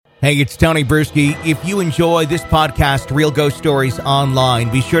Hey, it's Tony Bruschi. If you enjoy this podcast, Real Ghost Stories Online,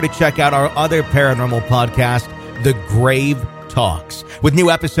 be sure to check out our other paranormal podcast, The Grave Talks, with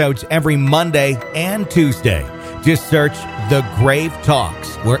new episodes every Monday and Tuesday. Just search The Grave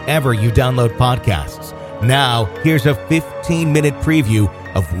Talks wherever you download podcasts. Now, here's a 15-minute preview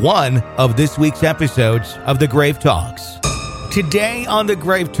of one of this week's episodes of The Grave Talks. Today on The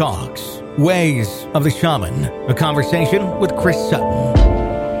Grave Talks, Ways of the Shaman, a conversation with Chris Sutton.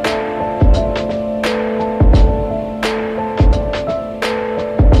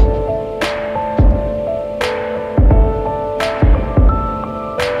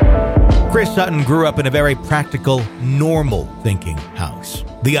 Chris Sutton grew up in a very practical, normal thinking house.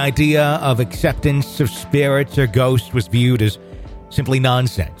 The idea of acceptance of spirits or ghosts was viewed as simply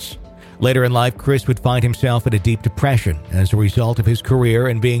nonsense. Later in life, Chris would find himself in a deep depression as a result of his career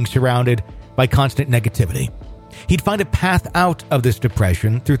and being surrounded by constant negativity. He'd find a path out of this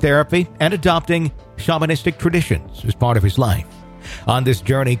depression through therapy and adopting shamanistic traditions as part of his life. On this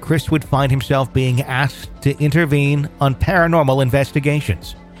journey, Chris would find himself being asked to intervene on paranormal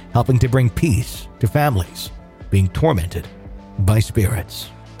investigations, helping to bring peace to families being tormented by spirits.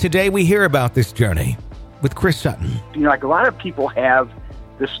 Today we hear about this journey with Chris Sutton. You know, like a lot of people have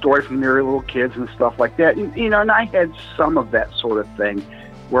this story from their little kids and stuff like that. And I had some of that sort of thing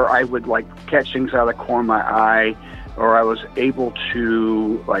where I would like catch things out of the corner of my eye, or I was able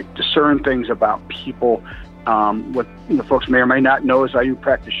to like discern things about people. What folks may or may not know is I do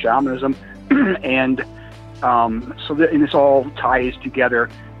practice shamanism, and and this all ties together.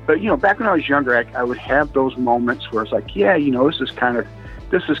 But, back when I was younger, I would have those moments where it's like, yeah, this is kind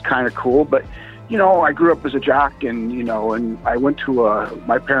of cool. But, I grew up as a jock and I went to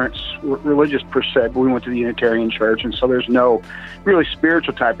my parents were religious per se, but we went to the Unitarian church. And so there's no really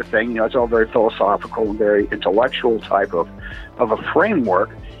spiritual type of thing. It's all very philosophical and very intellectual type of a framework.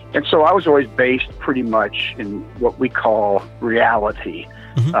 And so I was always based pretty much in what we call reality,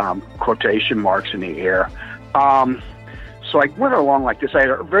 quotation marks in the air. So I went along like this. I had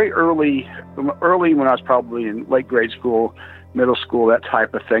a very early when I was probably in late grade school, middle school, that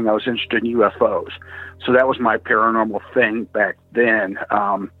type of thing, I was interested in UFOs. So that was my paranormal thing back then,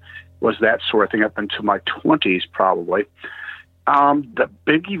 was that sort of thing up into my 20s probably. The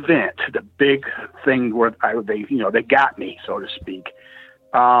big event, the big thing where they got me, so to speak.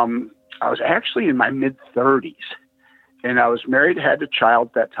 I was actually in my mid-30s, and I was married, had a child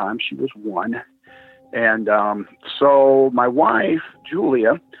at that time. She was 1. And so my wife,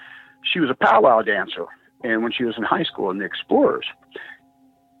 Julia, she was a powwow dancer. And when she was in high school in the Explorers,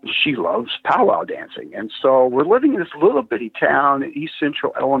 she loves powwow dancing. And so we're living in this little bitty town in east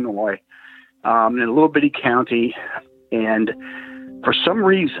central Illinois, in a little bitty county. And for some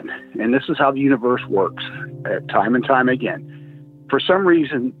reason, and this is how the universe works time and time again, for some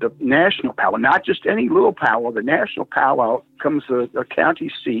reason, the national powwow, not just any little powwow, the national powwow comes to a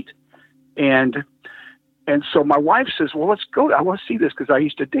county seat. And so my wife says, well, let's go. I want to see this because I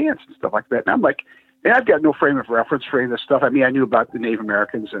used to dance and stuff like that. And I'm like, and I've got no frame of reference for any of this stuff. I mean, I knew about the Native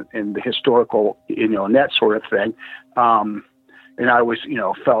Americans and the historical, and that sort of thing. And I always,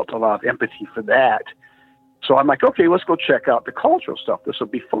 felt a lot of empathy for that. So I'm like, okay, let's go check out the cultural stuff. This will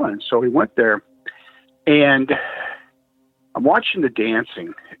be fun. So we went there, and I'm watching the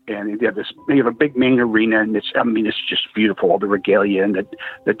dancing, and they have a big main arena, and it's just beautiful, all the regalia and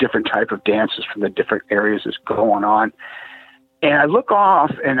the different type of dances from the different areas that's going on. And I look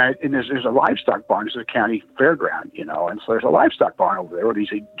off, and there's a livestock barn. There's a county fairground, and so there's a livestock barn over there where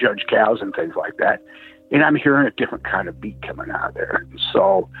these judge cows and things like that. And I'm hearing a different kind of beat coming out of there.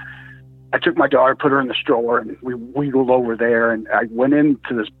 So I took my daughter, put her in the stroller, and we wheeled over there. And I went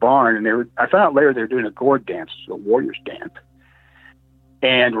into this barn, and I found out later they were doing a gourd dance, a warrior's dance.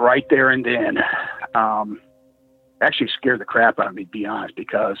 And right there and then, actually scared the crap out of me, to be honest,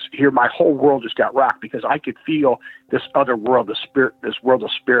 because here my whole world just got rocked because I could feel this other world, this world of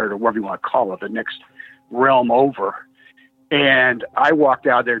spirit, or whatever you want to call it, the next realm over. And I walked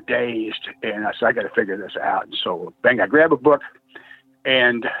out there dazed, and I said, I got to figure this out. And so, bang, I grabbed a book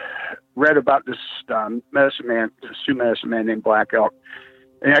and read about this medicine man, this Sioux medicine man named Black Elk.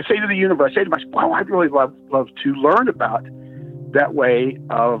 And I say to the universe, I say to myself, wow, I'd really love to learn about that way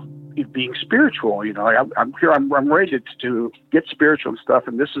of being spiritual. I'm here, I'm ready to get spiritual and stuff,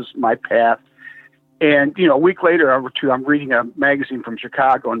 and this is my path. And, a week later or two, I'm reading a magazine from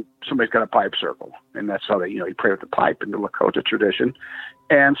Chicago, and somebody's got a pipe circle. And that's how you pray with the pipe in the Lakota tradition.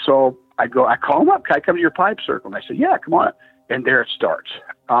 And so I call him up, can I come to your pipe circle? And I said, yeah, come on. And there it starts.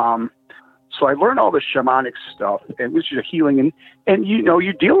 So I learned all this shamanic stuff, and which is a healing. And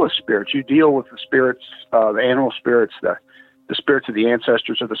you deal with spirits. You deal with the spirits, the animal spirits, the the spirits of the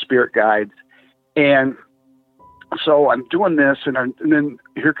ancestors or the spirit guides. And so I'm doing this, and then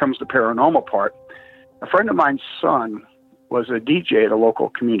here comes the paranormal part. A friend of mine's son was a DJ at a local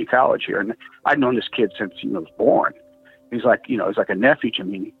community college here, and I'd known this kid since he was born. He's like, he's like a nephew to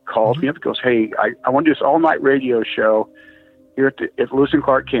me. He calls me up and goes, "Hey, I want to do this all-night radio show here at Lewis and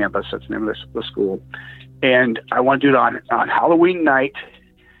Clark campus." That's the name of the school. "And I want to do it on Halloween night.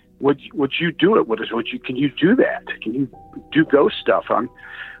 Would you do it with us? Can you do that? Can you do ghost stuff?"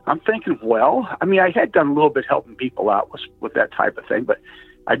 I'm thinking, well, I mean, I had done a little bit helping people out with that type of thing, but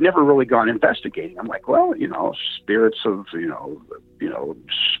I'd never really gone investigating. I'm like, well, spirits of,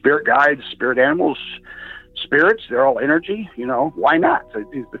 spirit guides, spirit animals, spirits, they're all energy, why not?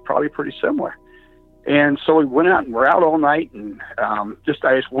 It's probably pretty similar. And so we went out and we're out all night, and I just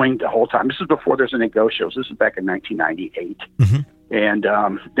winged the whole time. This is before there's any ghost shows. This is back in 1998. Mm-hmm. And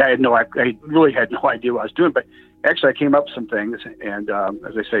I really had no idea what I was doing, but actually I came up with some things, and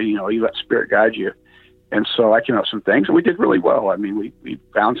as I say, you let spirit guide you. And so I came up with some things, and we did really well. I mean, we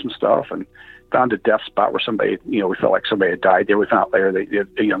found some stuff and found a death spot where somebody, we felt like somebody had died there. We found out later that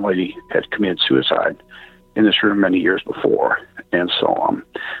a young lady had committed suicide in this room many years before. And so,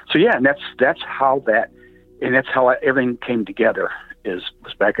 yeah, and that's how everything came together. Was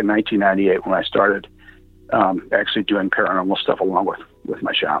back in 1998 when I started actually doing paranormal stuff along with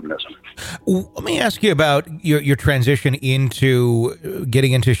my shamanism. Let me ask you about your transition into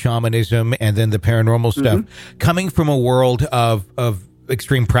getting into shamanism and then the paranormal stuff, coming from a world of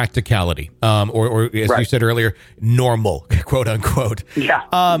extreme practicality, or as you said earlier, normal, quote unquote. Yeah.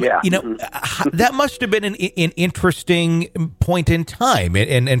 That must have been an interesting point in time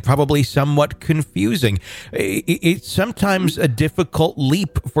and probably somewhat confusing. It's sometimes a difficult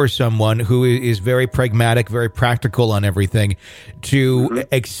leap for someone who is very pragmatic, very practical on everything to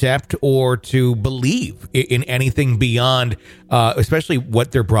accept or to believe in anything beyond, especially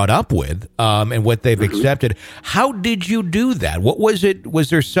what they're brought up with, and what they've accepted. How did you do that? What was it?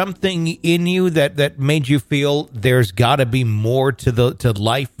 Was there something in you that made you feel there's got to be more to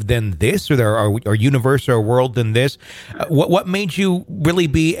life than this, or there are universe or a world than this? What made you really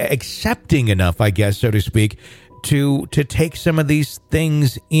be accepting enough, I guess, so to speak, to take some of these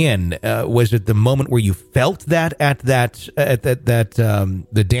things in? Was it the moment where you felt that at the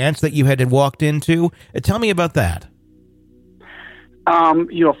dance that you had walked into? Tell me about that.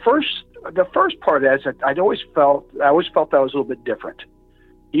 The first part is that I always felt that I was a little bit different,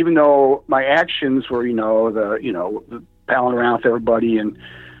 even though my actions were, the palling around with everybody and,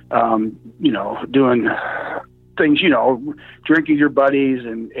 doing things, drinking your buddies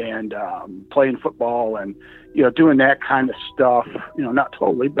and playing football and, doing that kind of stuff, not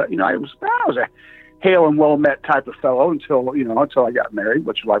totally, but, I was a hale and well met type of fellow until I got married,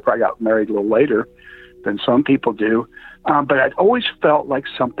 which I probably got married a little later than some people do. But I'd always felt like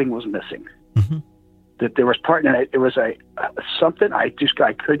something was missing. Mm-hmm. That there was part in it. It was something I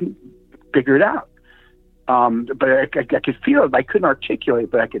couldn't figure it out. But I could feel it. I couldn't articulate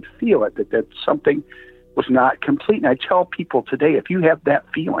it, but I could feel it that something was not complete. And I tell people today, if you have that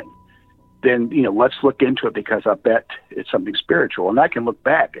feeling, then let's look into it, because I bet it's something spiritual. And I can look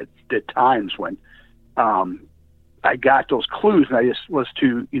back at times when I got those clues, and I just was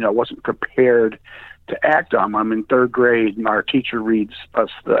wasn't prepared to act on. I'm in third grade, and our teacher reads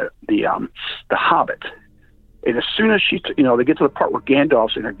us the Hobbit, and as soon as they get to the part where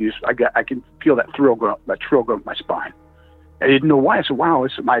Gandalf's introduced, I can feel that thrill go up my spine. I didn't know why. I said, "Wow,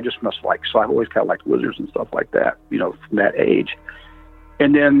 I just must like." So I've always kind of liked wizards and stuff like that, from that age.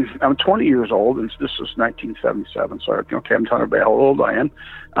 And then I'm 20 years old, and this was 1977. So okay, I'm telling everybody how old I am,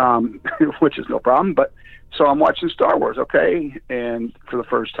 which is no problem. But so I'm watching Star Wars, okay, and for the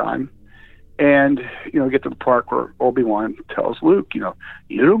first time. And, get to the part where Obi-Wan tells Luke, you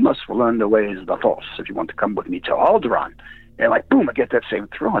must learn the ways of the Force if you want to come with me to Alderaan. And boom, I get that same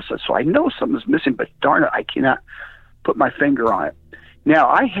thrill. I said, so I know something's missing, but darn it, I cannot put my finger on it. Now,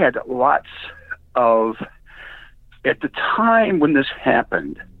 I had lots of, at the time when this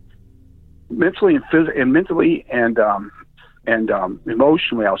happened, mentally and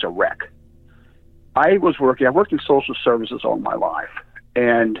emotionally, I was a wreck. I worked in social services all my life,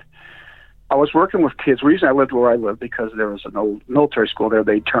 and I was working with kids. The reason I lived where I lived, because there was an old military school there.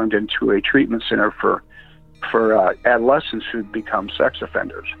 They turned into a treatment center for adolescents who'd become sex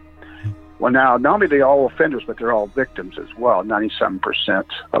offenders. Well, now, not only are they all offenders, but they're all victims as well. 97%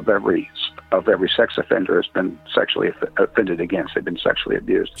 of every sex offender has been sexually offended against. They've been sexually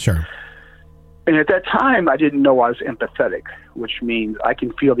abused. Sure. And at that time, I didn't know I was empathetic, which means I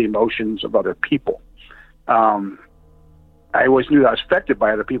can feel the emotions of other people. I always knew I was affected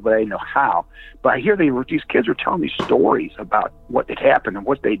by other people, but I didn't know how. But I hear these kids were telling me stories about what had happened and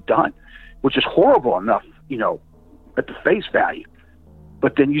what they'd done, which is horrible enough, at the face value.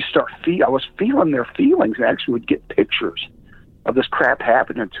 But then you start I was feeling their feelings, and actually would get pictures of this crap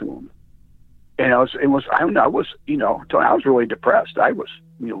happening to them. And I was really depressed. I was,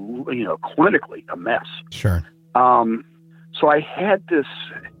 clinically a mess. Sure. So I had this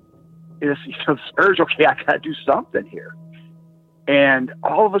urge, okay, I got to do something here. And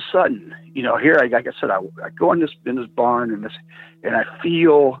all of a sudden, here, like I said, I go in this barn and I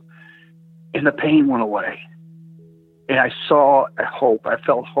feel, and the pain went away. And I saw a hope. I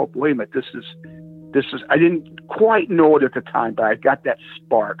felt hope. Wait a minute, this is, I didn't quite know it at the time, but I got that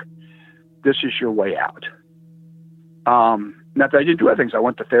spark. This is your way out. Not that I didn't do other things. I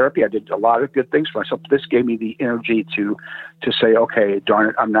went to therapy. I did a lot of good things for myself. This gave me the energy to say, okay, darn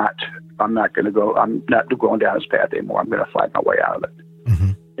it, I'm not going down this path anymore. I'm going to fight my way out of it.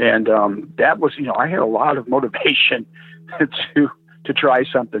 Mm-hmm. And that was, I had a lot of motivation to try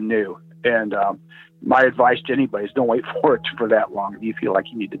something new. And my advice to anybody is don't wait for it for that long. If you feel like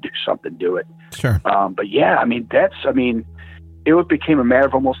you need to do something, do it. Sure. But yeah, it became a matter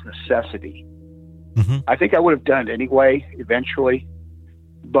of almost necessity. Mm-hmm. I think I would have done it anyway, eventually,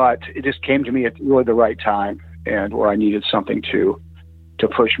 but it just came to me at really the right time, and where I needed something to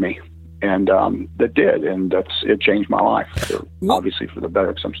push me, and that did, and it changed my life, obviously for the better,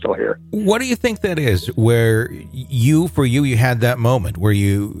 because I'm still here. What do you think that is, where you had that moment where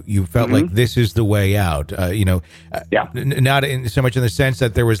you felt mm-hmm. like this is the way out? Not in so much in the sense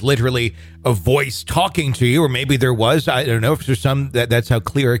that there was literally a voice talking to you, or maybe there was. I don't know if there's some that's how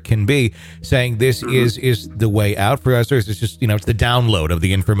clear it can be, saying this mm-hmm. is the way out for us, or is it just it's the download of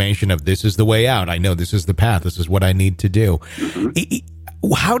the information of this is the way out. I know this is the path. This is what I need to do. Mm-hmm.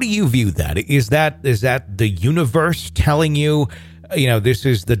 How do you view that? Is that the universe telling you, this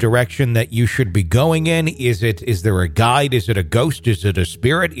is the direction that you should be going in? Is there a guide? Is it a ghost? Is it a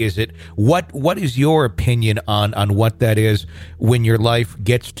spirit? Is it what is your opinion on what that is when your life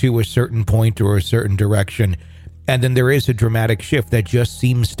gets to a certain point or a certain direction, and then there is a dramatic shift that just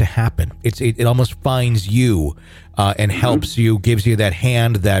seems to happen? It almost finds you and helps you, gives you that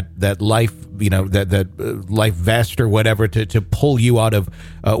hand, that life, that life vest or whatever to pull you out of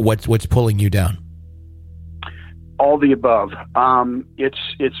what's pulling you down. All the above. It's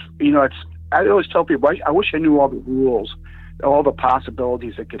I always tell people, I wish I knew all the rules, all the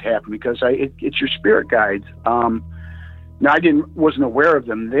possibilities that could happen, because it's your spirit guides. Now I wasn't aware of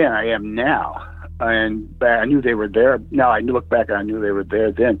them then. I am now. But I knew they were there. Now I look back and I knew they were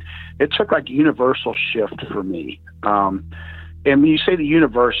there then. It took like a universal shift for me. And when you say the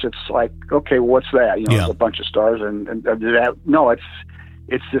universe, it's like, okay, what's that? It's a bunch of stars and that. No, it's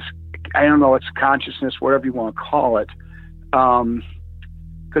this, I don't know, it's consciousness, whatever you want to call it.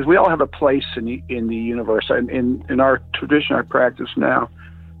 Because we all have a place in the universe. In our tradition, I practice now,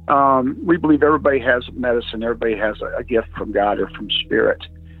 we believe everybody has medicine, everybody has a gift from God or from spirit.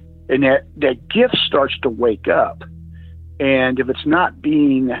 And that gift starts to wake up. And if it's not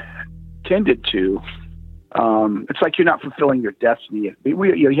being tended to, it's like you're not fulfilling your destiny.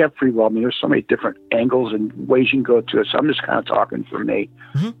 You have free will. There's so many different angles and ways you can go to it. So I'm just kind of talking for me.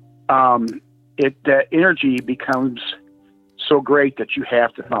 Mm-hmm. That energy becomes so great that you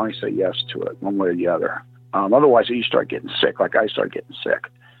have to finally say yes to it one way or the other. Otherwise, you start getting sick, like I started getting sick.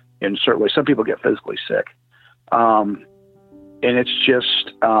 And certainly some people get physically sick. And it's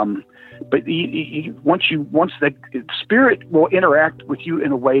just, but once the spirit will interact with you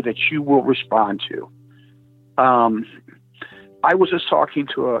in a way that you will respond to. I was just talking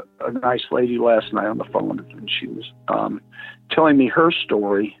to a nice lady last night on the phone, and she was telling me her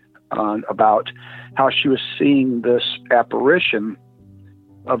story about how she was seeing this apparition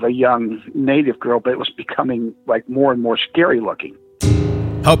of a young native girl, but it was becoming like more and more scary looking.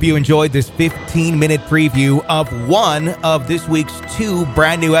 Hope you enjoyed this 15-minute preview of one of this week's 2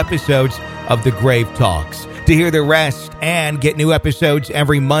 brand new episodes of The Grave Talks. To hear the rest and get new episodes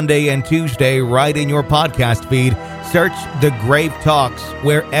every Monday and Tuesday right in your podcast feed, search The Grave Talks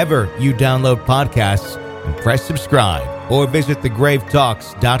wherever you download podcasts and press subscribe, or visit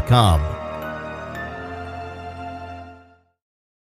thegravetalks.com.